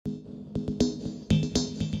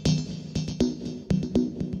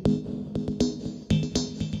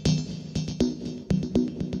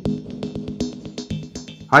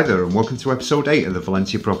Hi there and welcome to episode 8 of the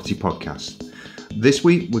Valencia Property Podcast. This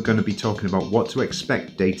week we're going to be talking about what to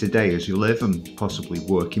expect day to day as you live and possibly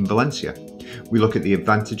work in Valencia. We look at the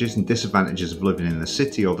advantages and disadvantages of living in the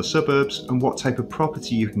city or the suburbs and what type of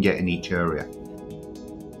property you can get in each area.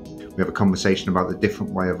 We have a conversation about the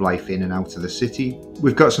different way of life in and out of the city.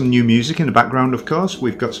 We've got some new music in the background, of course.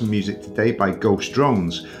 We've got some music today by Ghost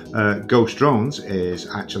Drones. Ghost Drones is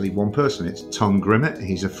actually one person. It's Tom Grimmett.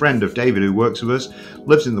 He's a friend of David who works with us,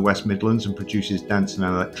 lives in the West Midlands and produces dance and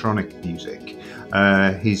electronic music.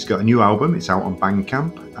 He's got a new album. It's out on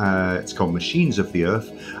Bandcamp. It's called Machines of the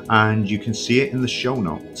Earth, and you can see it in the show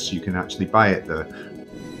notes. You can actually buy it there.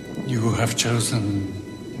 You have chosen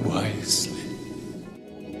wisely.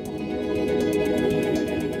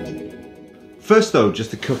 First though,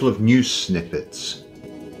 just a couple of news snippets.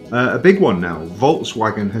 A big one now,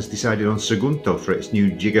 Volkswagen has decided on Sagunto for its new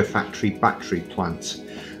Gigafactory battery plant.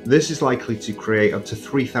 This is likely to create up to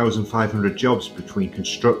 3,500 jobs between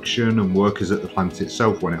construction and workers at the plant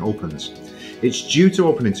itself when it opens. It's due to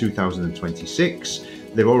open in 2026,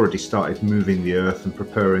 they've already started moving the earth and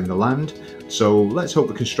preparing the land, so let's hope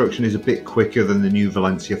the construction is a bit quicker than the new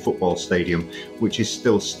Valencia football stadium, which is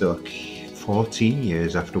still stuck 14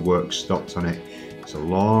 years after work stopped on it. It's a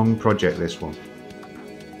long project, this one.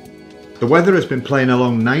 The weather has been playing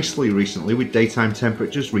along nicely recently, with daytime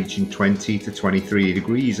temperatures reaching 20 to 23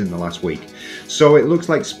 degrees in the last week. So it looks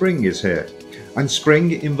like spring is here. And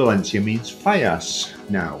spring in Valencia means fallas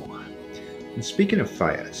now. And speaking of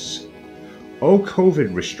fallas, all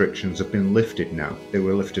COVID restrictions have been lifted now. They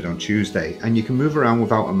were lifted on Tuesday, and you can move around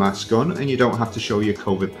without a mask on, and you don't have to show your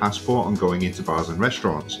COVID passport on going into bars and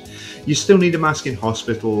restaurants. You still need a mask in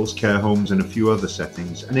hospitals, care homes and a few other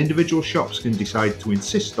settings, and individual shops can decide to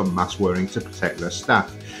insist on mask wearing to protect their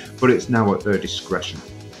staff, but it's now at their discretion.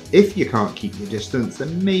 If you can't keep your distance,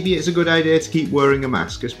 then maybe it's a good idea to keep wearing a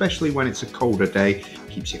mask, especially when it's a colder day.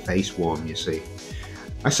 Keeps your face warm, you see.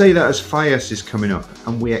 I say that as fallas is coming up,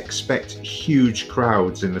 and we expect huge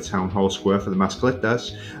crowds in the town hall square for the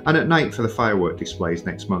mascletas, and at night for the firework displays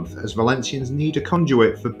next month, as Valencians need a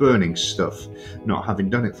conduit for burning stuff, not having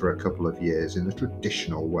done it for a couple of years in the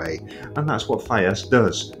traditional way, and that's what fallas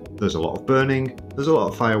does. There's a lot of burning, there's a lot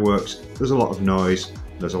of fireworks, there's a lot of noise,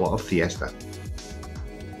 there's a lot of fiesta.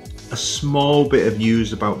 A small bit of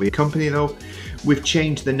news about the company though. We've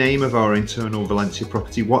changed the name of our internal Valencia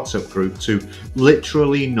Property WhatsApp group to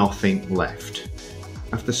Literally Nothing Left.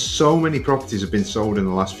 After so many properties have been sold in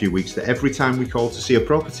the last few weeks that every time we call to see a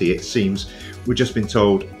property, it seems we've just been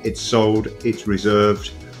told it's sold, it's reserved,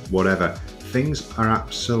 whatever. Things are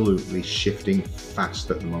absolutely shifting fast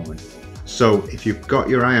at the moment. So if you've got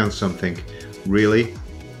your eye on something, really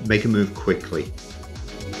make a move quickly.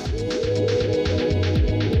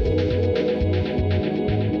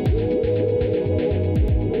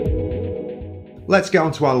 Let's get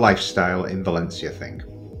on to our lifestyle in Valencia thing.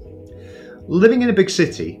 Living in a big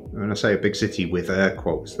city, and I say a big city with air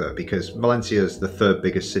quotes there because Valencia is the third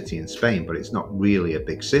biggest city in Spain, but it's not really a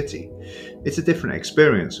big city. It's a different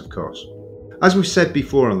experience, of course. As we've said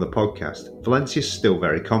before on the podcast, Valencia is still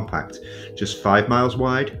very compact, just 5 miles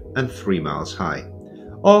wide and 3 miles high.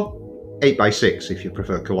 Or 8 by 6 if you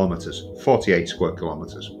prefer kilometres, 48 square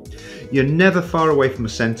kilometres. You're never far away from a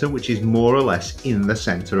centre, which is more or less in the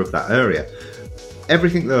centre of that area.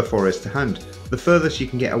 Everything therefore is to hand. The furthest you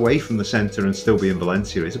can get away from the centre and still be in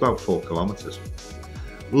Valencia is about 4 kilometres.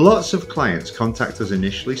 Lots of clients contact us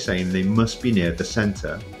initially saying they must be near the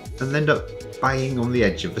centre and end up buying on the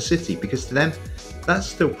edge of the city, because to them that's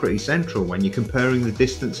still pretty central when you're comparing the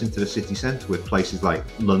distance into the city centre with places like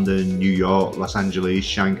London, New York, Los Angeles,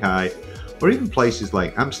 Shanghai, or even places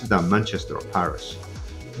like Amsterdam, Manchester or Paris.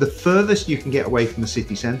 The furthest you can get away from the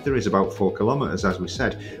city centre is about 4 kilometres, as we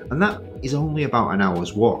said, and that is only about an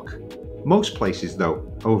hour's walk. Most places,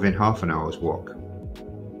 though, are within half an hour's walk.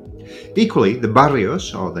 Equally, the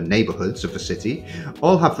barrios, or the neighbourhoods of the city,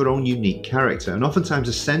 all have their own unique character, and oftentimes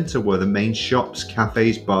a centre where the main shops,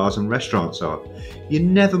 cafes, bars and restaurants are. You're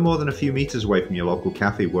never more than a few metres away from your local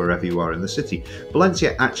cafe wherever you are in the city.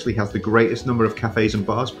 Valencia actually has the greatest number of cafes and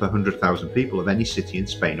bars per 100,000 people of any city in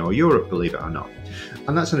Spain or Europe, believe it or not.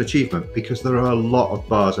 And that's an achievement because there are a lot of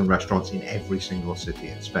bars and restaurants in every single city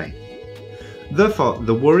in Spain. Therefore,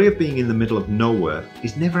 the worry of being in the middle of nowhere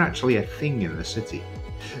is never actually a thing in the city.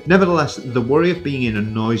 Nevertheless, the worry of being in a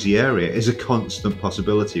noisy area is a constant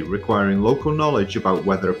possibility, requiring local knowledge about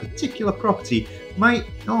whether a particular property might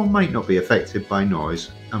or might not be affected by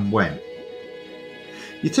noise and when.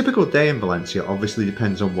 Your typical day in Valencia obviously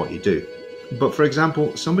depends on what you do. But for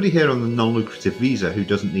example, somebody here on the non-lucrative visa who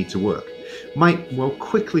doesn't need to work might well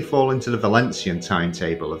quickly fall into the Valencian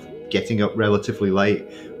timetable of getting up relatively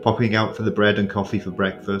late, popping out for the bread and coffee for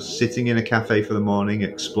breakfast, sitting in a cafe for the morning,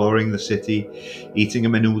 exploring the city, eating a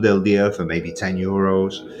menù del dia for maybe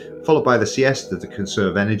 €10, followed by the siesta to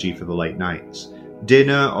conserve energy for the late nights.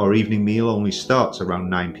 Dinner or evening meal only starts around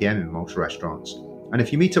 9 p.m. in most restaurants. And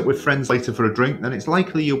if you meet up with friends later for a drink, then it's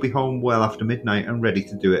likely you'll be home well after midnight and ready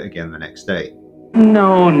to do it again the next day.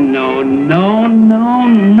 No, no, no, no,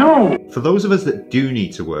 no. For those of us that do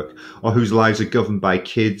need to work, or whose lives are governed by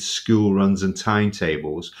kids, school runs and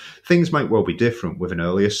timetables, things might well be different, with an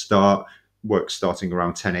earlier start, work starting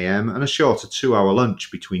around 10 a.m, and a shorter 2-hour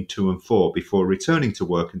lunch between 2 and 4 before returning to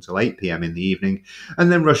work until 8 p.m. in the evening,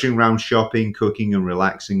 and then rushing around shopping, cooking and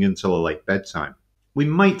relaxing until a late bedtime. We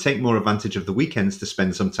might take more advantage of the weekends to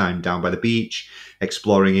spend some time down by the beach,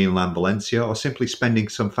 exploring inland Valencia, or simply spending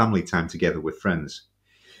some family time together with friends.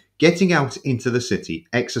 Getting out into the city,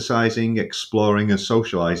 exercising, exploring and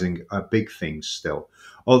socialising are big things still,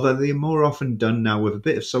 although they are more often done now with a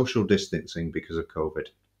bit of social distancing because of COVID.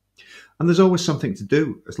 And there's always something to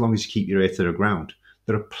do, as long as you keep your ear to the ground.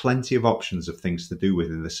 There are plenty of options of things to do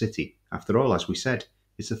within the city. After all, as we said,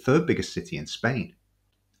 it's the third biggest city in Spain.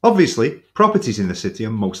 Obviously, properties in the city are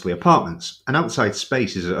mostly apartments, and outside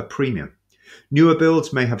space is at a premium. Newer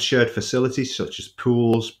builds may have shared facilities such as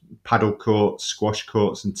pools, paddle courts, squash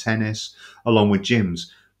courts and tennis, along with gyms,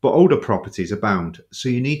 but older properties abound, so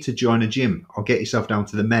you need to join a gym or get yourself down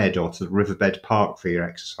to the Med or to the Riverbed Park for your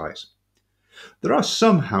exercise. There are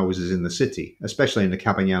some houses in the city, especially in the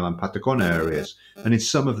Cabanyal and Patacona areas, and in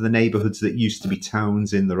some of the neighbourhoods that used to be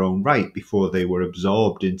towns in their own right before they were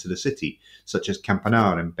absorbed into the city, such as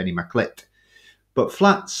Campanar and Benimaclet. But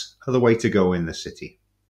flats are the way to go in the city.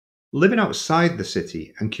 Living outside the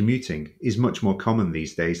city and commuting is much more common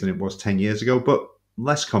these days than it was 10 years ago, but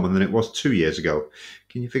less common than it was 2 years ago.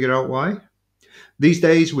 Can you figure out why? These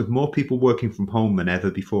days, with more people working from home than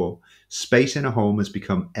ever before, space in a home has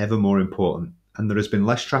become ever more important, and there has been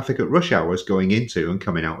less traffic at rush hours going into and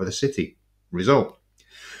coming out of the city. Result.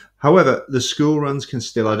 However, the school runs can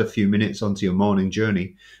still add a few minutes onto your morning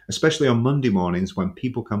journey, especially on Monday mornings when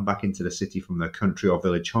people come back into the city from their country or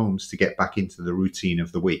village homes to get back into the routine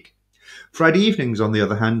of the week. Friday evenings, on the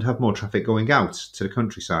other hand, have more traffic going out to the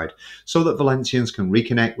countryside, so that Valencians can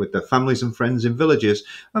reconnect with their families and friends in villages,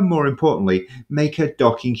 and more importantly, make a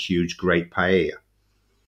docking huge great paella.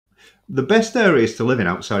 The best areas to live in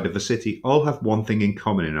outside of the city all have one thing in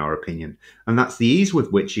common in our opinion, and that's the ease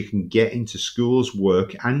with which you can get into schools,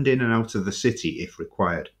 work and in and out of the city if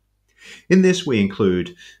required. In this we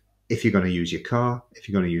include if you're going to use your car, if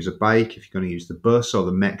you're going to use a bike, if you're going to use the bus or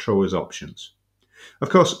the metro as options. Of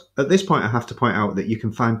course, at this point I have to point out that you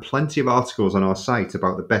can find plenty of articles on our site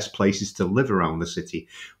about the best places to live around the city,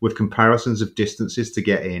 with comparisons of distances to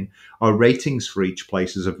get in, or ratings for each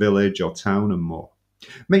place as a village or town and more.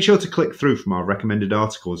 Make sure to click through from our recommended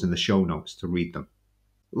articles in the show notes to read them.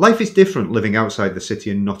 Life is different living outside the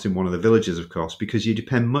city and not in one of the villages, of course, because you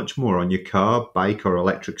depend much more on your car, bike or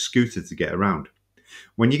electric scooter to get around.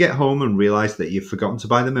 When you get home and realise that you've forgotten to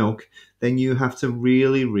buy the milk, then you have to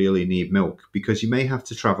really need milk, because you may have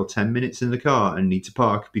to travel 10 minutes in the car and need to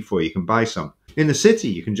park before you can buy some. In the city,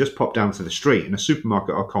 you can just pop down to the street and a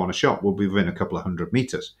supermarket or corner shop will be within a couple of 100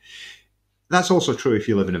 metres. That's also true if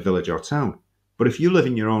you live in a village or town. But if you live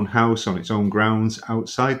in your own house on its own grounds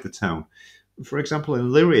outside the town, for example in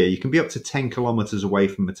Liria, you can be up to 10 kilometres away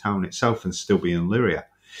from the town itself and still be in Liria.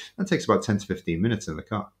 That takes about 10 to 15 minutes in the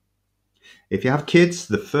car. If you have kids,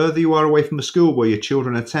 the further you are away from the school where your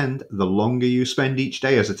children attend, the longer you spend each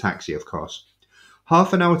day as a taxi, of course.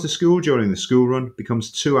 Half an hour to school during the school run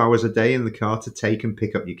becomes 2 hours a day in the car to take and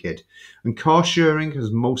pick up your kid, and car sharing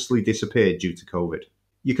has mostly disappeared due to COVID.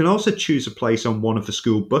 You can also choose a place on one of the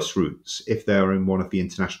school bus routes if they are in one of the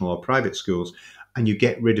international or private schools, and you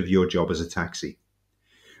get rid of your job as a taxi.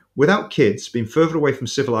 Without kids, being further away from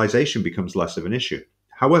civilization becomes less of an issue.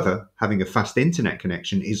 However, having a fast internet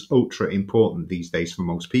connection is ultra important these days for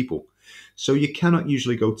most people, so you cannot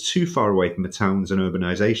usually go too far away from the towns and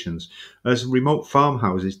urbanizations, as remote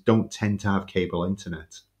farmhouses don't tend to have cable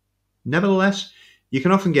internet. Nevertheless, you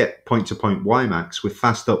can often get point-to-point WiMAX with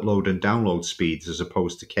fast upload and download speeds as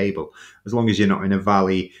opposed to cable, as long as you're not in a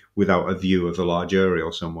valley without a view of a large area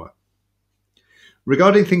or somewhere.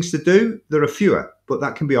 Regarding things to do, there are fewer, but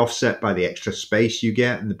that can be offset by the extra space you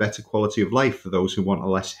get and the better quality of life for those who want a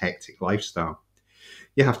less hectic lifestyle.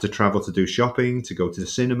 You have to travel to do shopping, to go to the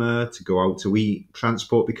cinema, to go out to eat.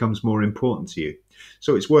 Transport becomes more important to you,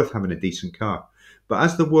 so it's worth having a decent car. But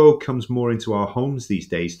as the world comes more into our homes these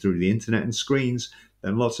days through the internet and screens,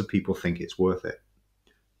 then lots of people think it's worth it.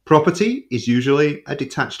 Property is usually a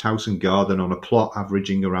detached house and garden on a plot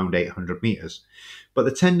averaging around 800 metres, but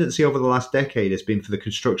the tendency over the last decade has been for the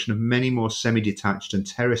construction of many more semi-detached and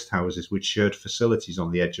terraced houses with shared facilities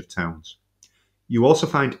on the edge of towns. You also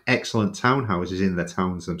find excellent townhouses in the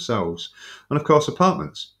towns themselves, and of course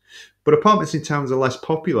apartments. But apartments in towns are less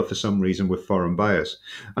popular for some reason with foreign buyers.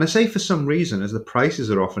 And I say for some reason as the prices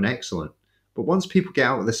are often excellent. But once people get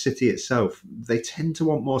out of the city itself, they tend to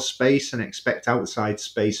want more space and expect outside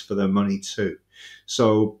space for their money too.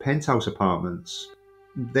 So penthouse apartments,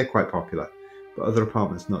 they're quite popular, but other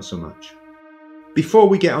apartments not so much. Before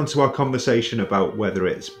we get onto our conversation about whether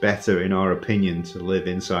it's better in our opinion to live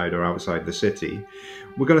inside or outside the city,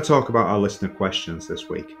 we're going to talk about our listener questions this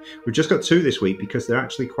week. We've just got 2 this week because they're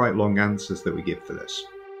actually quite long answers that we give for this.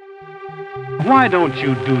 Why don't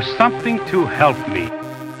you do something to help me?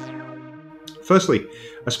 Firstly,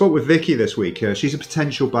 I spoke with Vicky this week. She's a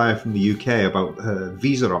potential buyer from the UK about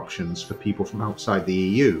visa options for people from outside the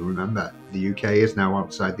EU. Remember, the UK is now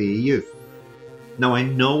outside the EU. Now, I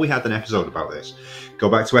know we had an episode about this. Go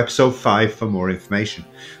back to episode 5 for more information.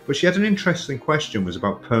 But she had an interesting question, was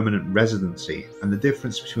about permanent residency and the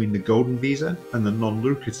difference between the golden visa and the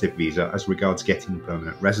non-lucrative visa as regards getting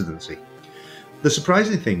permanent residency. The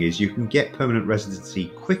surprising thing is you can get permanent residency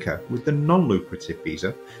quicker with the non-lucrative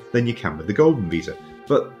visa than you can with the golden visa,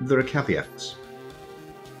 but there are caveats.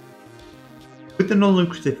 With the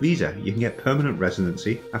non-lucrative visa, you can get permanent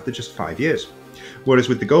residency after just 5 years, whereas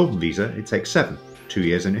with the golden visa, it takes 7, 2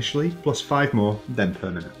 years initially, plus 5 more, then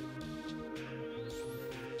permanent.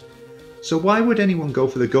 So why would anyone go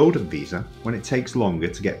for the golden visa when it takes longer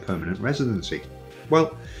to get permanent residency?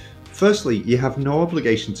 Well, firstly, you have no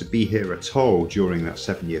obligation to be here at all during that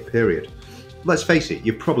 7-year period. Let's face it,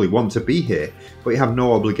 you probably want to be here, but you have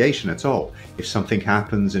no obligation at all. If something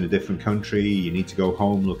happens in a different country, you need to go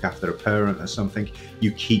home, look after a parent or something,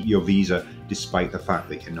 you keep your visa despite the fact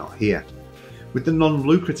that you're not here. With the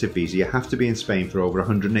non-lucrative visa, you have to be in Spain for over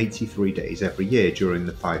 183 days every year during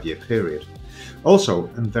the 5-year period. Also,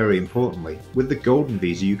 and very importantly, with the golden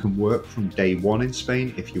visa, you can work from day 1 in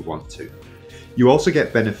Spain if you want to. You also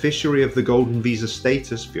get beneficiary of the golden visa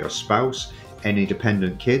status for your spouse, any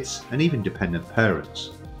dependent kids, and even dependent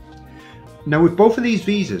parents. Now, with both of these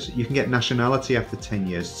visas, you can get nationality after 10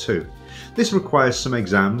 years too. This requires some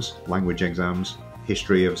exams, language exams,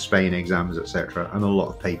 history of Spain exams, etc., and a lot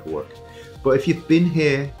of paperwork. But if you've been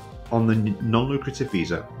here on the non-lucrative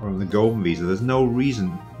visa or on the golden visa, there's no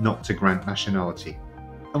reason not to grant nationality.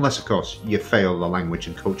 Unless, of course, you fail the language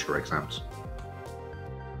and culture exams.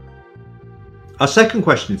 Our second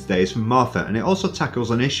question today is from Martha, and it also tackles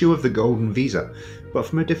an issue of the golden visa, but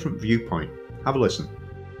from a different viewpoint. Have a listen.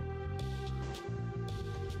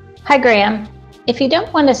 Hi, Graham. If you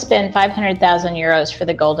don't want to spend 500,000 euros for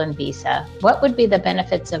the golden visa, what would be the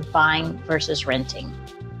benefits of buying versus renting?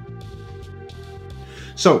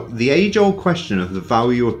 So, the age-old question of the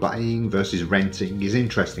value of buying versus renting is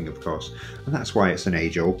interesting, of course, and that's why it's an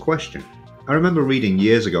age-old question. I remember reading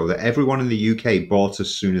years ago that everyone in the UK bought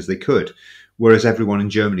as soon as they could, whereas everyone in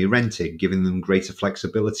Germany rented, giving them greater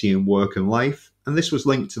flexibility in work and life, and this was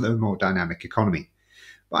linked to the more dynamic economy.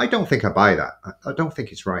 But I don't think I buy that. I don't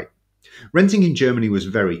think it's right. Renting in Germany was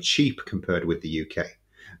very cheap compared with the UK,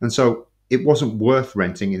 and so it wasn't worth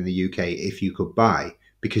renting in the UK if you could buy,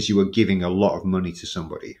 because you were giving a lot of money to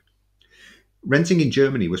somebody. Renting in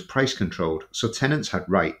Germany was price controlled, so tenants had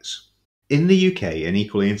rights. In the UK, and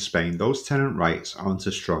equally in Spain, those tenant rights aren't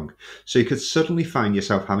as strong, so you could suddenly find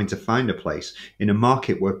yourself having to find a place in a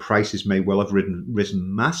market where prices may well have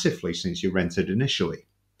risen massively since you rented initially.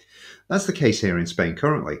 That's the case here in Spain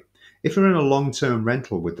currently. If you're in a long-term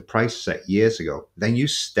rental with the price set years ago, then you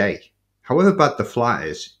stay. However bad the flat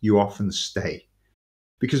is, you often stay.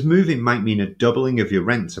 Because moving might mean a doubling of your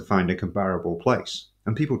rent to find a comparable place,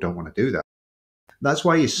 and people don't want to do that. That's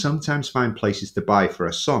why you sometimes find places to buy for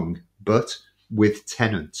a song, but with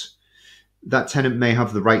tenant. That tenant may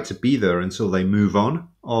have the right to be there until they move on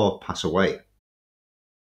or pass away.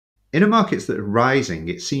 In a market that are rising,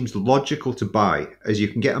 it seems logical to buy, as you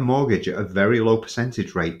can get a mortgage at a very low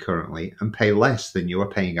percentage rate currently and pay less than you are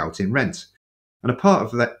paying out in rent. And a part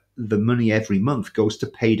of that, the money every month goes to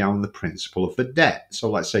pay down the principal of the debt. So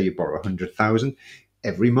let's say you borrow 100,000,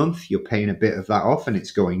 every month you're paying a bit of that off and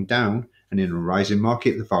it's going down, and in a rising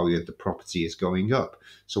market the value of the property is going up.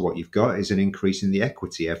 So what you've got is an increase in the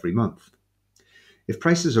equity every month. If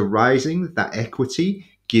prices are rising, that equity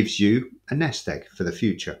gives you a nest egg for the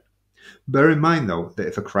future. Bear in mind though that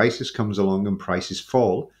if a crisis comes along and prices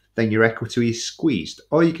fall, then your equity is squeezed,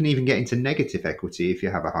 or you can even get into negative equity if you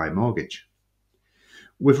have a high mortgage.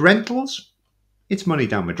 With rentals, it's money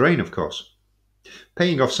down the drain, of course.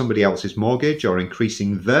 paying off somebody else's mortgage or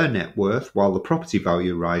increasing their net worth while the property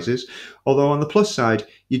value rises, although on the plus side,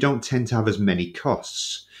 you don't tend to have as many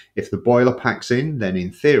costs. If the boiler packs in, then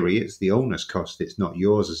in theory it's the owner's cost, it's not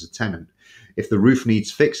yours as a tenant. If the roof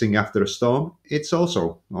needs fixing after a storm, it's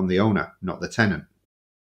also on the owner, not the tenant.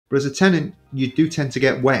 But as a tenant, you do tend to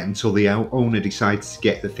get wet until the owner decides to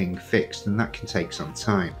get the thing fixed, and that can take some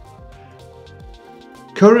time.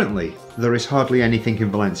 Currently, there is hardly anything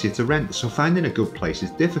in Valencia to rent, so finding a good place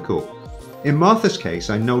is difficult. In Martha's case,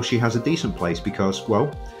 I know she has a decent place because,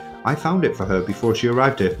 well, I found it for her before she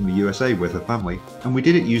arrived here from the USA with her family, and we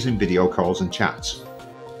did it using video calls and chats.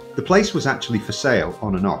 The place was actually for sale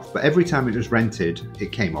on and off, but every time it was rented,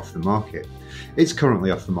 it came off the market. It's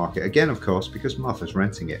currently off the market again, of course, because Martha's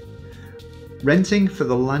renting it. Renting for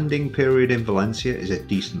the landing period in Valencia is a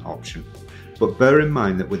decent option, but bear in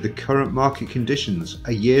mind that with the current market conditions,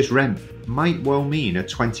 a year's rent might well mean a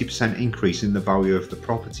 20% increase in the value of the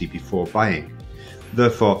property before buying.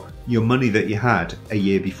 Therefore, your money that you had a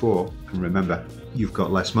year before, and remember, you've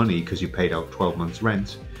got less money because you paid out 12 months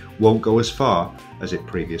rent, won't go as far as it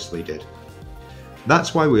previously did.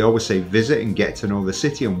 That's why we always say visit and get to know the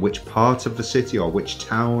city and which part of the city or which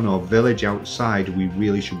town or village outside we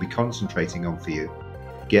really should be concentrating on for you.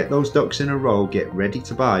 Get those ducks in a row, get ready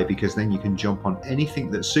to buy, because then you can jump on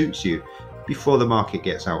anything that suits you before the market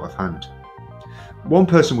gets out of hand. One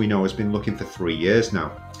person we know has been looking for 3 years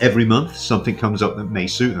now. Every month something comes up that may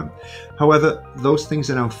suit them. However, those things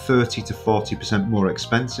are now 30 to 40% more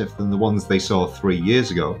expensive than the ones they saw 3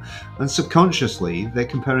 years ago, and subconsciously they're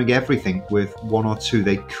comparing everything with one or two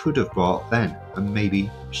they could have bought then and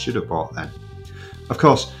maybe should have bought then. Of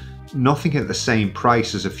course, nothing at the same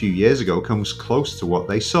price as a few years ago comes close to what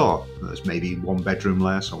they saw. There's maybe 1 bedroom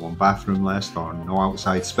less or 1 bathroom less or no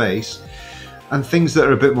outside space. And things that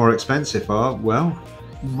are a bit more expensive are, well,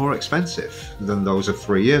 more expensive than those of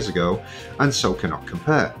 3 years ago, and so cannot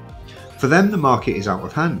compare. For them, the market is out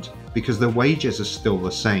of hand because their wages are still the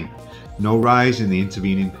same. No rise in the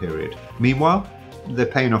intervening period. Meanwhile, they're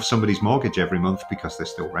paying off somebody's mortgage every month because they're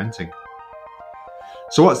still renting.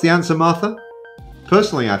 So what's the answer, Martha?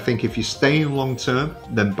 Personally, I think if you're staying long term,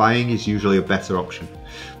 then buying is usually a better option.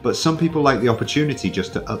 But some people like the opportunity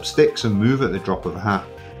just to up sticks and move at the drop of a hat.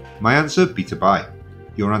 My answer, be to buy.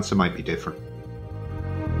 Your answer might be different.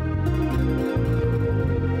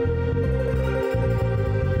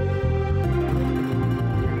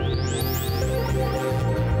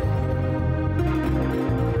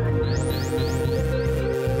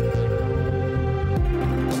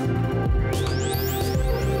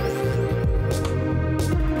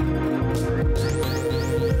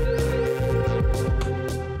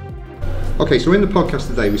 Okay, so in the podcast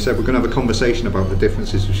today we said we're going to have a conversation about the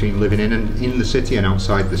differences between living in the city and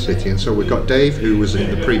outside the city, and so we've got Dave, who was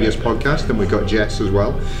in the previous podcast, and we've got Jess as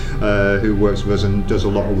well, who works with us and does a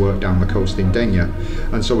lot of work down the coast in Denia,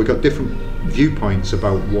 and so we've got different viewpoints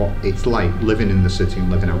about what it's like living in the city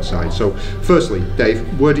and living outside. So firstly, Dave,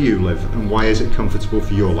 where do you live and why is it comfortable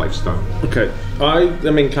for your lifestyle? Okay, I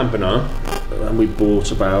am in Campanar, and we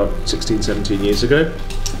bought about 16, 17 years ago.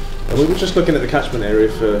 And we were just looking at the catchment area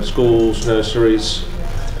for schools, nurseries,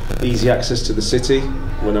 easy access to the city.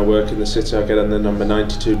 When I work in the city, I get on the number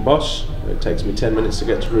 92 bus. It takes me 10 minutes to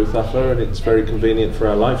get to Ruth Affler, and it's very convenient for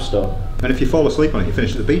our lifestyle. And if you fall asleep on it, you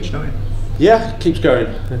finish at the beach, don't you? Yeah, it keeps going,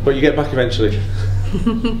 but you get back eventually.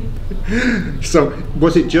 So,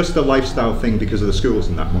 was it just a lifestyle thing because of the schools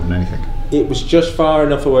and that more than anything? It was just far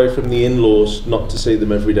enough away from the in-laws not to see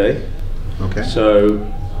them every day. Okay. So,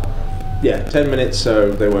 yeah, 10 minutes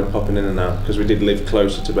so they weren't popping in and out, because we did live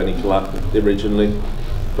closer to Benicalap originally,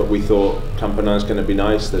 but we thought Campanar's going to be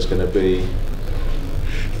nice. There's going to be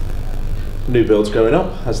new builds going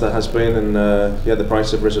up, as there has been, and yeah, the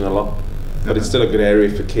prices have risen a lot. But it's still a good area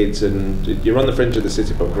for kids, and you're on the fringe of the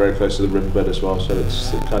city, but very close to the riverbed as well, so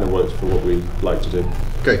it kind of works for what we like to do.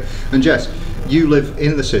 Okay, and Jess, you live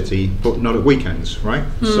in the city, but not at weekends, right?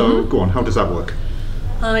 Mm-hmm. So go on, how does that work?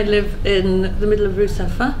 I live in the middle of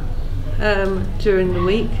Rusafa during the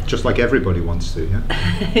week. Just like everybody wants to,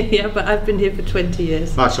 yeah? Yeah, but I've been here for 20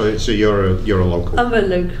 years. Ah, so you're a local? I'm a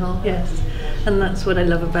local, yes. And that's what I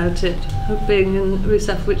love about it, being in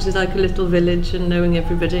Rusafa, which is like a little village, and knowing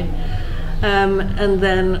everybody. And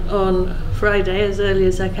then on Friday, as early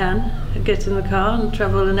as I can, I get in the car and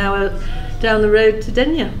travel an hour down the road to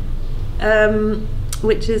Denia,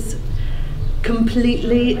 which is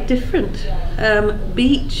completely different.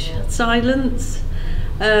 Beach, silence,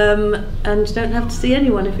 and you don't have to see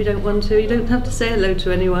anyone if you don't want to. You don't have to say hello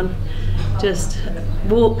to anyone. Just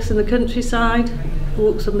walks in the countryside,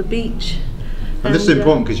 walks on the beach, And this is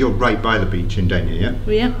important because you're right by the beach in Denia, yeah?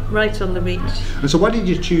 Well, yeah, right on the beach. And so why did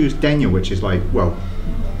you choose Denia, which is like, well,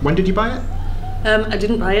 when did you buy it? I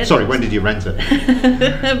didn't buy it. Sorry, when did you rent it?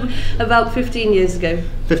 About 15 years ago.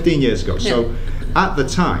 15 years ago. Yeah. So at the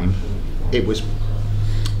time, it was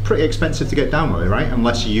pretty expensive to get down there, right?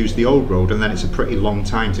 Unless you use the old road, and then it's a pretty long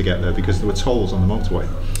time to get there because there were tolls on the motorway.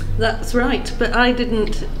 That's right, but I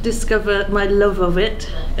didn't discover my love of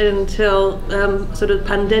it until sort of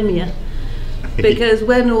pandemia. Because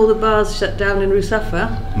when all the bars shut down in Rusafa,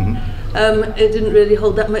 it didn't really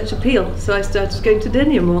hold that much appeal, so I started going to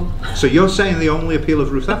Denia more. So you're saying the only appeal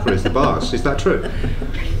of Rusafa is the bars, is that true?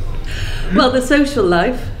 Well, the social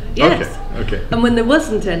life, yes. Okay. And when there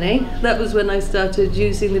wasn't any, that was when I started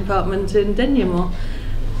using the apartment in Denia more.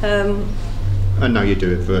 And now you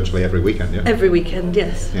do it virtually every weekend, yeah? Every weekend,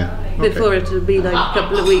 yes. Yeah. Okay. Before it would be like a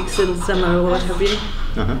couple of weeks in summer or what have you.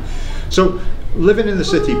 So, living in the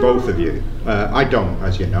city, both of you, I don't,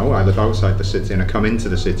 as you know, I live outside the city and I come into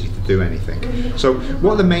the city to do anything. So,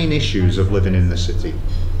 what are the main issues of living in the city?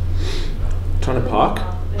 Trying to park.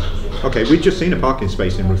 Okay, we've just seen a parking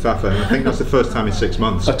space in Rusafa, and I think that's the first time in 6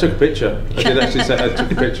 months. I took a picture. I did actually say I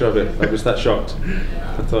took a picture of it. I was that shocked.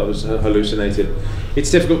 I thought it was hallucinated. It's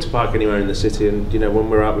difficult to park anywhere in the city, and you know, when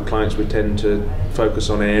we're out with clients, we tend to focus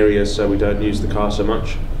on areas so we don't use the car so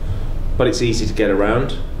much. But it's easy to get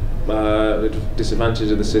around. The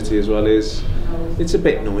disadvantage of the city as well is it's a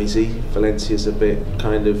bit noisy. Valencia's a bit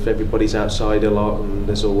kind of, everybody's outside a lot, and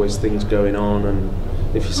there's always things going on. And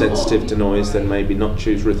if you're sensitive to noise, then maybe not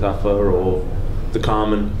choose Rusafa or the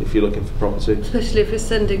Carmen if you're looking for property. Especially if you're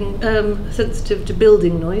sensitive to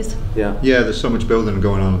building noise. Yeah. Yeah, there's so much building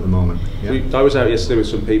going on at the moment. Yeah. I was out yesterday with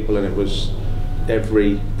some people, and it was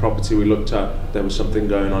every property we looked at, there was something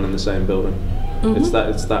going on in the same building. It's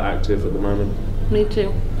that active at the moment. Me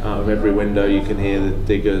too. Out of every window you can hear the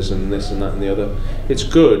diggers and this and that and the other. It's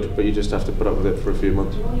good, but you just have to put up with it for a few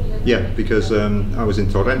months. Yeah, because I was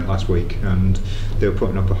in Torrent last week and they were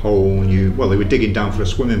putting up a whole new, well, they were digging down for a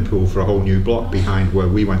swimming pool for a whole new block behind where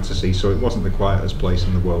we went to see, so it wasn't the quietest place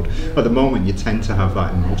in the world. At the moment you tend to have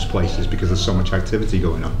that in most places because there's so much activity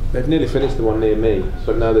going on. They've nearly finished the one near me,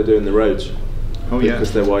 but now they're doing the roads. Oh yeah.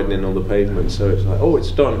 Because they're widening all the pavement, so it's like, oh,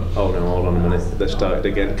 it's done. Oh no, hold on a minute, they've started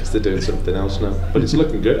again because they're doing something else now. But it's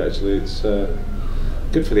looking good actually. It's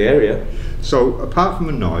good for the area. So apart from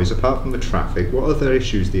the noise, apart from the traffic, what other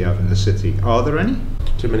issues do you have in the city? Are there any?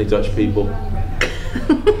 Too many Dutch people.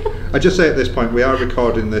 I just say at this point we are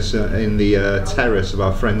recording this in the terrace of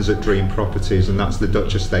our friends at Dream Properties, and that's the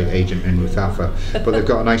Dutch estate agent in Rusafa. But they've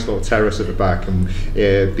got a nice little terrace at the back, and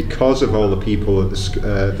because of all the people at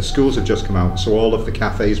the schools have just come out, so all of the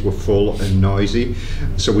cafes were full and noisy,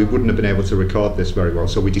 so we wouldn't have been able to record this very well.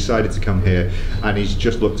 So we decided to come here, and he's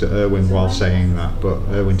just looked at Erwin while saying that, but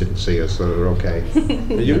Erwin didn't see us, so we're okay.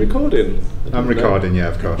 Are you recording? I'm recording, yeah,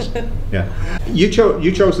 of course. Yeah. You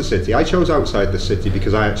chose the city. I chose outside the city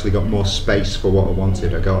because I actually got more space for what I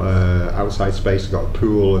wanted. I got outside space, I got a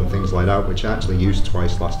pool and things like that, which I actually used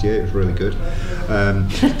twice last year. It was really good.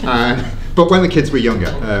 But when the kids were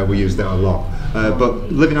younger, we used it a lot.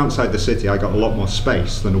 But living outside the city, I got a lot more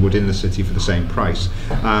space than I would in the city for the same price.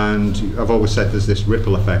 And I've always said there's this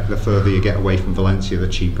ripple effect. The further you get away from Valencia, the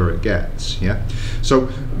cheaper it gets. Yeah. So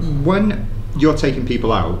when you're taking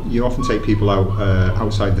people out, you often take people out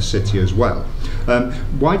outside the city as well.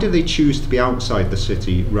 Why do they choose to be outside the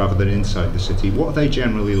city rather than inside the city? What are they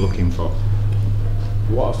generally looking for?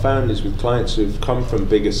 What I've found is with clients who've come from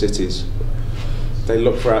bigger cities, they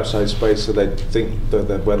look for outside space, so they think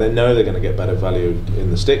that where they know they're going to get better value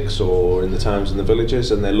in the sticks or in the towns and the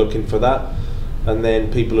villages, and they're looking for that. And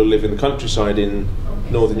then people who live in the countryside in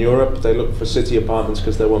Northern Europe, they look for city apartments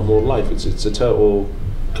because they want more life. It's a total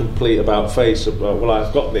complete about face of, well,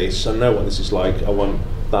 I've got this, I know what this is like, I want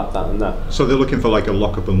that, that and that. So they're looking for like a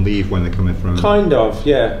lock up and leave when they're coming from? Kind of,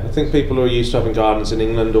 yeah. I think people who are used to having gardens in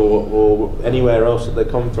England or anywhere else that they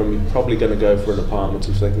come from, you're probably going to go for an apartment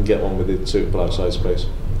if they can get one with a suitable outside space.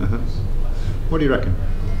 What do you reckon?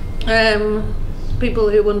 People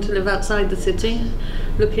who want to live outside the city,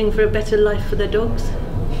 looking for a better life for their dogs.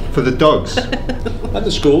 For the dogs? And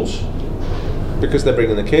the schools. Because they're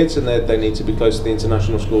bringing the kids and they need to be close to the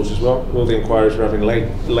international schools as well. All the inquiries we're having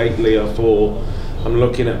lately are for, I'm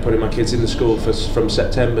looking at putting my kids in the school from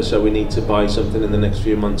September, so we need to buy something in the next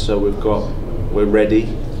few months, so we're ready,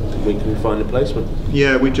 we can find a placement.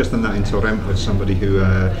 Yeah, we've just done that in Torrent with somebody who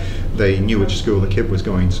they knew which school the kid was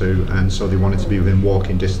going to, and so they wanted to be within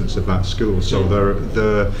walking distance of that school. So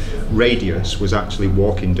the radius was actually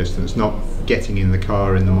walking distance, not getting in the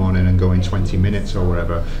car in the morning and going 20 minutes or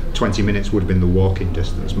whatever. 20 minutes would have been the walking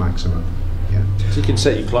distance maximum. Yeah. So you can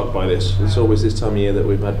set your clock by this. It's always this time of year that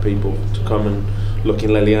we've had people to come and look in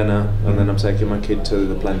Leliana, and then I'm taking my kid to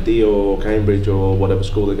the Plantillo or Cambridge or whatever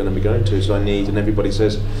school they're going to be going to. So I need, and everybody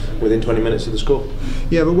says within 20 minutes of the school.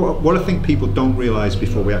 Yeah, but what I think people don't realise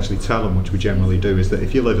before we actually tell them, which we generally do, is that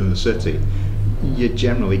if you live in the city, you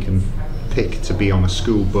generally can pick to be on a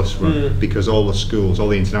school bus run, because all the schools, all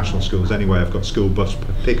the international schools anyway, have got school bus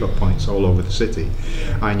pick-up points all over the city,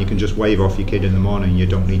 and you can just wave off your kid in the morning. You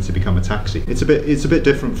don't need to become a taxi. It's a bit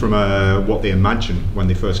different from what they imagine when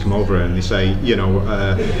they first come over and they say, you know,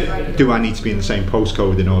 do I need to be in the same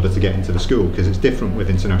postcode in order to get into the school? Because it's different with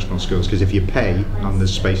international schools, because if you pay and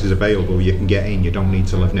there's spaces available, you can get in. You don't need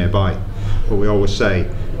to live nearby. But we always say,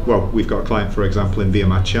 well, we've got a client, for example, in Via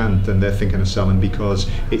Marchand, and they're thinking of selling because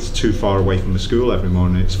it's too far away from the school every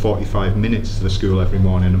morning. It's 45 minutes to the school every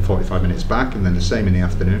morning and 45 minutes back, and then the same in the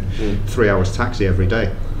afternoon. 3 hours taxi every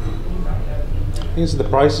day. These are the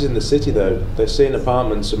prices in the city, though. They're seeing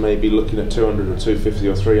apartments and maybe looking at 200 or 250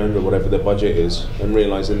 or 300, whatever their budget is, and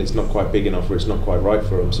realising it's not quite big enough or it's not quite right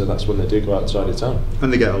for them. So that's when they do go outside of town.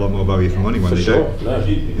 And they get a lot more value for money when they do. do. No,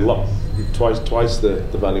 a lot. Twice the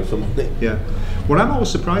value for money. Yeah. What I'm always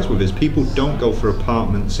surprised with is people don't go for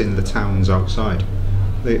apartments in the towns outside.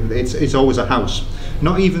 It's always a house.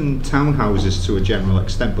 Not even townhouses to a general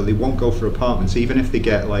extent, but they won't go for apartments, even if they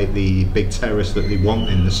get like the big terrace that they want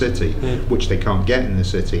in the city, which they can't get in the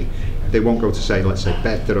city. They won't go to, say, let's say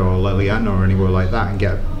Petra or Leliana or anywhere like that and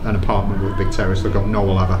get an apartment with a big terrace. They'll go, no,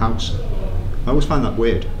 we'll have a house. I always find that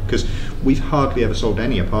weird, because we've hardly ever sold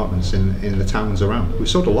any apartments in the towns around. We've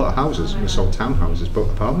sold a lot of houses, we've sold townhouses, but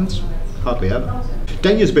apartments, hardly ever.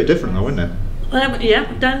 Denya's a bit different though, isn't it? Yeah,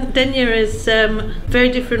 Denya is very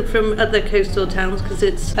different from other coastal towns because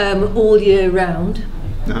it's all year round.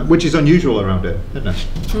 Which is unusual around it, isn't it?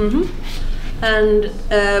 Mm-hmm. And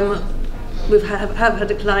we've have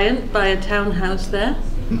had a client buy a townhouse there.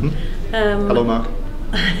 Mm-hmm. Hello, Mark.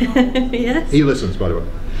 Yes. He listens, by the way.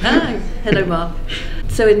 Ah, hello, Mark.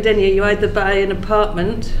 So in Denya, you either buy an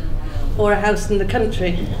apartment or a house in the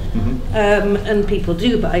country, and people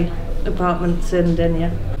do buy apartments in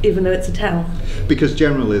Denya, even though it's a town. Because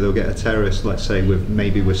generally they'll get a terrace, let's say,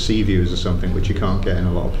 with sea views or something, which you can't get in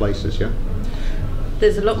a lot of places, yeah?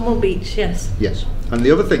 There's a lot more beach, yes. Yes. And the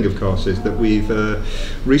other thing, of course, is that we've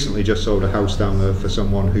recently just sold a house down there for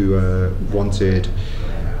someone who wanted...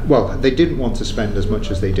 Well, they didn't want to spend as much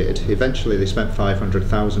as they did. Eventually they spent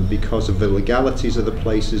 500,000 because of the legalities of the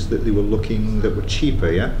places that they were looking that were cheaper,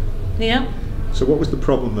 yeah? Yeah. So what was the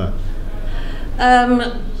problem there?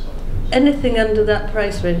 Anything under that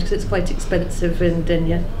price range, because it's quite expensive in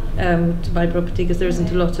Denya to buy property, because there isn't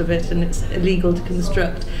a lot of it and it's illegal to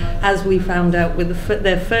construct, as we found out with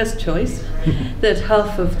their first choice, that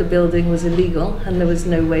half of the building was illegal and there was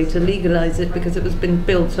no way to legalise it because it was being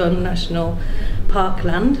built on national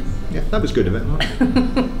parkland. Yeah, that was good of it.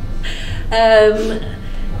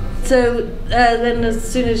 So then as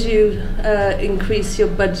soon as you increase your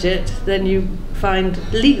budget, then you find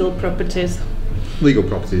legal properties. Legal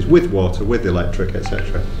properties with water, with electric,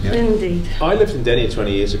 etc. Yeah. Indeed. I lived in Denia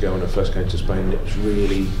 20 years ago when I first came to Spain. It was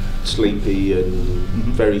really sleepy and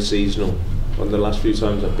very seasonal. And the last few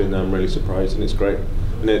times I've been there, I'm really surprised, and it's great.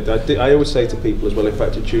 And I always say to people as well, if I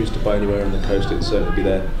had to choose to buy anywhere on the coast, it'd certainly be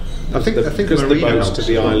there. I think because the boats to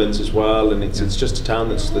the islands as well, and it's just a town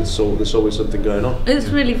there's always something going on. It's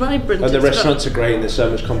really vibrant. And the restaurants are great, and there's so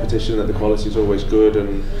much competition that the quality is always good.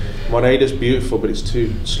 And Moreira's beautiful, but it's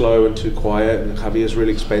too slow and too quiet, and Javier's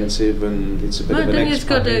really expensive, and it's a bit of an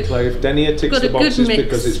expat enclave. Denia ticks the boxes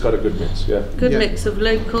because it's got a good mix. Yeah. Good mix of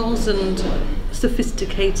locals and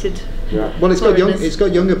sophisticated. Yeah. Well, it's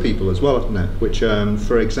got younger people as well, hasn't it? Which,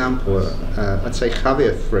 for example, I'd say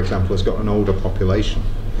Javier, for example, has got an older population.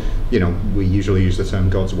 You know, we usually use the term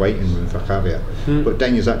God's waiting room for Javier, but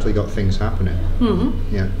Denya's actually got things happening.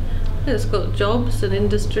 Mm-hmm. Yeah. It's got jobs and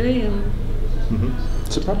industry, and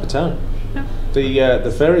it's a proper town. Yeah.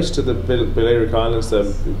 The ferries to the Balearic Islands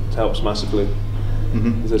helps massively.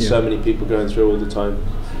 There's so many people going through all the time,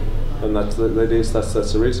 and that's the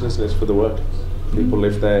reason, isn't it? It's for the work. People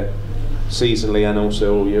live there seasonally and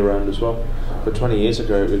also all year round as well. But 20 years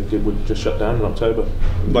ago, it would just shut down in October.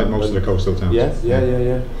 Like most of the coastal towns. Yeah.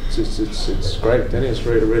 It's great. Denia is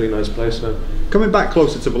a really nice place now. Coming back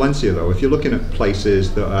closer to Valencia, though, if you're looking at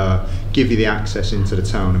places that give you the access into the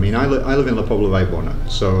town, I mean, I live in La Pobla Vallbona,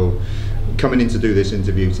 so coming in to do this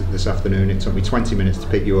interview this afternoon, it took me 20 minutes to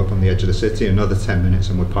pick you up on the edge of the city, another 10 minutes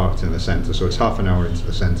and we're parked in the centre, so it's half an hour into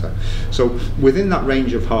the centre. So within that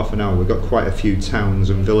range of half an hour, we've got quite a few towns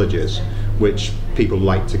and villages which people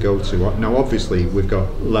like to go to. Now obviously we've got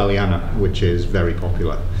Leliana, which is very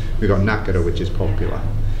popular. We've got Nácara, which is popular.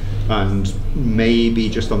 And maybe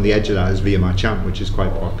just on the edge of that is Via Marchant, which is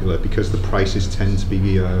quite popular because the prices tend to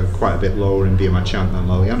be quite a bit lower in Via Marchant than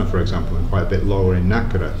Leliana, for example, and quite a bit lower in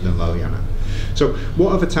Nácara than Leliana. So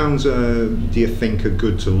what other towns do you think are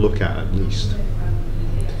good to look at least?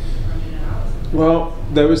 Well,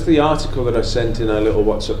 there was the article that I sent in our little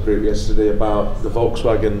WhatsApp group yesterday about the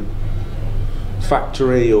Volkswagen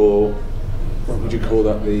factory, or what would you call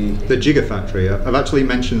that? The Gigafactory. I've actually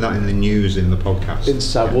mentioned that in the news in the podcast. In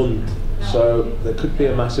Sagunt. So there could be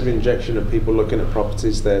a massive injection of people looking at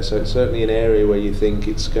properties there. So it's certainly an area where you think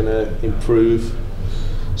it's going to improve.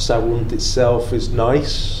 Sagunt itself is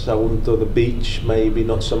nice. Sagunt or the beach, maybe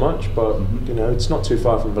not so much, but you know, it's not too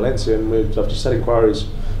far from Valencia. And I've just had inquiries,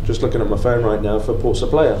 just looking at my phone right now, for Port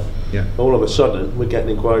Supplier. Yeah. All of a sudden, we're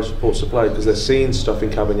getting inquiries for Port Supplier because they're seeing stuff in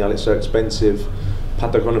Cabanyal. It's so expensive.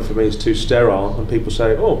 Patagonia for me is too sterile, and people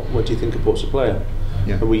say, "Oh, what do you think of Port Supplier?"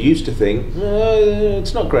 Yeah. And we used to think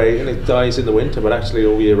it's not great and it dies in the winter, but actually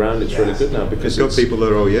all year round it's really good now because it's got people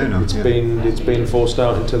there all year now. It's been forced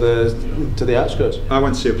out into the outskirts. I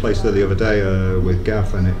went to see a place there the other day with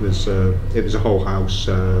Gav, and it was a whole house.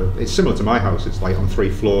 It's similar to my house. It's like on 3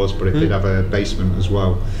 floors, but it did have a basement as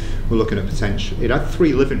well. We're looking at potential. It had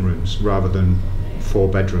 3 living rooms rather than 4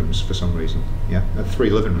 bedrooms for some reason. Yeah, it had 3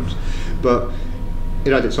 living rooms, but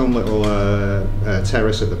it had its own little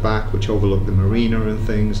terrace at the back, which overlooked the marina and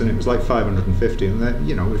things, and it was like 550. And that,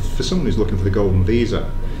 you know, if for someone who's looking for the golden visa,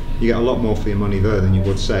 you get a lot more for your money there than you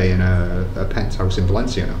would, say, in a penthouse in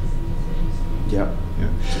Valencia now. Yeah.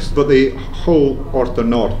 But the whole Horta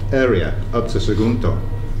Norte area up to Sagunto,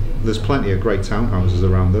 there's plenty of great townhouses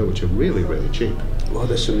around there, which are really, really cheap. Well,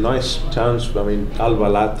 there's some nice towns. I mean,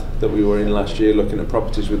 Albalat, that we were in last year, looking at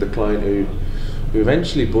properties with a client who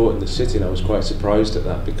eventually bought in the city, and I was quite surprised at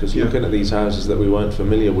that because looking at these houses that we weren't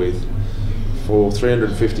familiar with, for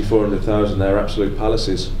 350, 400,000, they're absolute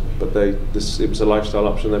palaces, but it was a lifestyle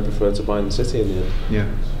option they preferred to buy in the city in the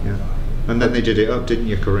end. Yeah. And then they did it up, didn't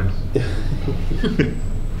you, Corinne?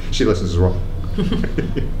 She listens as well.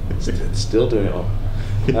 Still doing it up.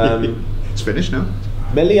 It's finished now.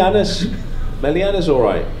 Meliana's all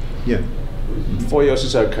right. Yeah. Foyos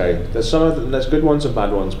is okay. There's good ones and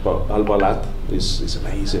bad ones, but Albalat is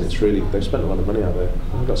amazing. It's really, they've spent a lot of money out there.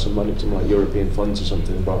 They've got some money from like European funds or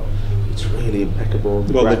something, but it's really impeccable.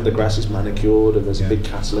 The grass is manicured, and there's a big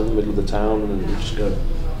castle in the middle of the town, and you just go.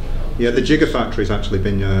 Yeah, the Gigafactory's actually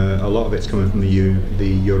been a lot of it's coming from the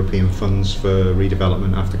European funds for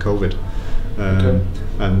redevelopment after COVID,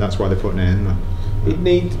 and that's why they're putting it in there.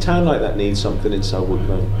 A town like that needs something in Selwood,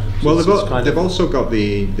 though. Well, they've also got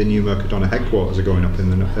the new Mercadona headquarters are going up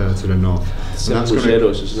in to the north. It's in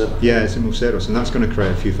Museros, isn't it? Yeah, it's in Museros, and that's going to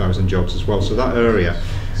create a few thousand jobs as well. So that area,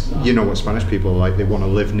 you know what Spanish people are like, they want to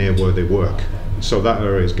live near where they work. So that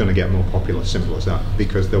area is going to get more popular, simple as that,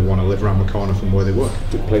 because they'll want to live around the corner from where they work.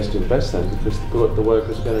 Good place to invest then, because the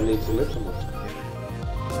workers are going to need to live somewhere.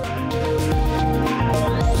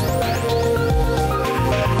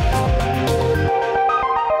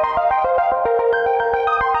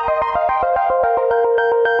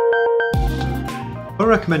 A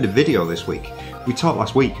recommended video this week. We talked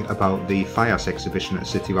last week about the FIAS exhibition at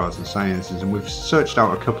City of Arts and Sciences, and we've searched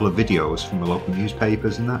out a couple of videos from the local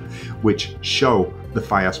newspapers and that, which show the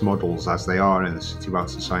FIAS models as they are in the City of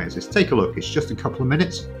Arts and Sciences. Take a look, it's just a couple of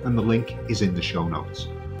minutes, and the link is in the show notes.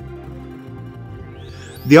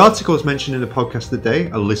 The articles mentioned in the podcast today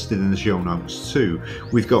are listed in the show notes too.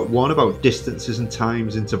 We've got one about distances and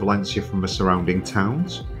times into Valencia from the surrounding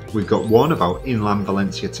towns. We've got one about inland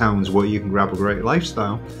Valencia towns where you can grab a great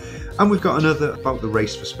lifestyle. And we've got another about the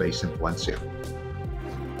race for space in Valencia.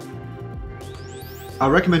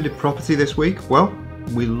 Our recommended property this week? Well,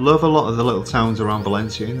 we love a lot of the little towns around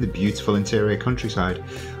Valencia in the beautiful interior countryside.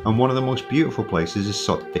 And one of the most beautiful places is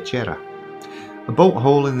Sot de Chera. A boat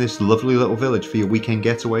hole in this lovely little village for your weekend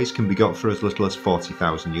getaways can be got for as little as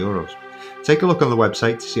 €40,000. Take a look on the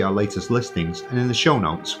website to see our latest listings, and in the show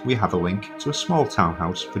notes we have a link to a small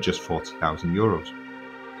townhouse for just €40,000.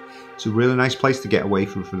 It's a really nice place to get away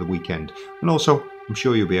from for the weekend, and also I'm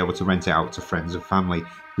sure you'll be able to rent it out to friends and family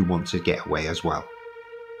who want to get away as well.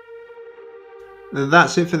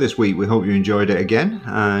 That's it for this week. We hope you enjoyed it again,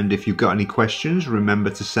 and if you've got any questions, remember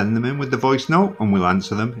to send them in with the voice note and we'll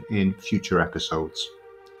answer them in future episodes.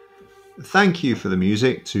 Thank you for the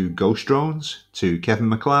music to Ghost Drones, to Kevin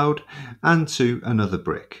MacLeod, and to Another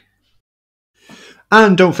Brick.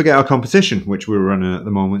 And don't forget our competition, which we're running at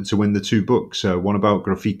the moment to win the 2 books, one about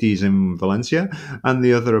graffitis in Valencia and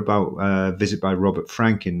the other about a visit by Robert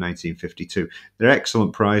Frank in 1952. They're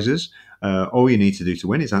excellent prizes. All you need to do to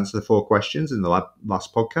win is answer the 4 questions in the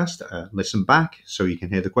last podcast, listen back so you can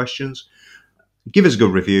hear the questions, Give us a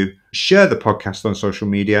good review, share the podcast on social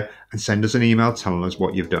media, and send us an email telling us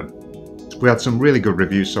what you've done. We had some really good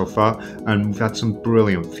reviews so far, and we've had some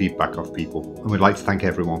brilliant feedback off people, and we'd like to thank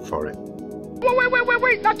everyone for it.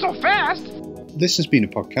 Wait, not so fast! This has been a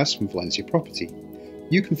podcast from Valencia Property.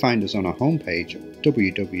 You can find us on our homepage at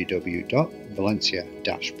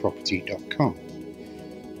www.valencia-property.com.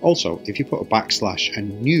 Also, if you put a /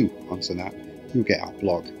 and new onto that, you'll get our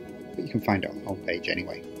blog, but you can find it on the homepage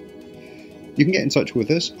anyway. You can get in touch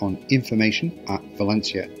with us on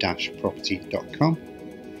information@valencia-property.com,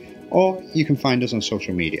 or you can find us on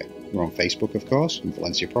social media. We're on Facebook, of course, on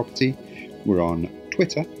Valencia Property. We're on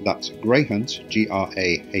Twitter, that's Grahunt,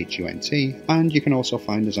 Grahunt, and you can also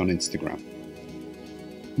find us on Instagram.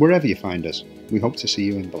 Wherever you find us, we hope to see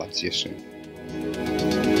you in Valencia soon.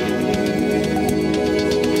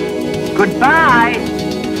 Goodbye!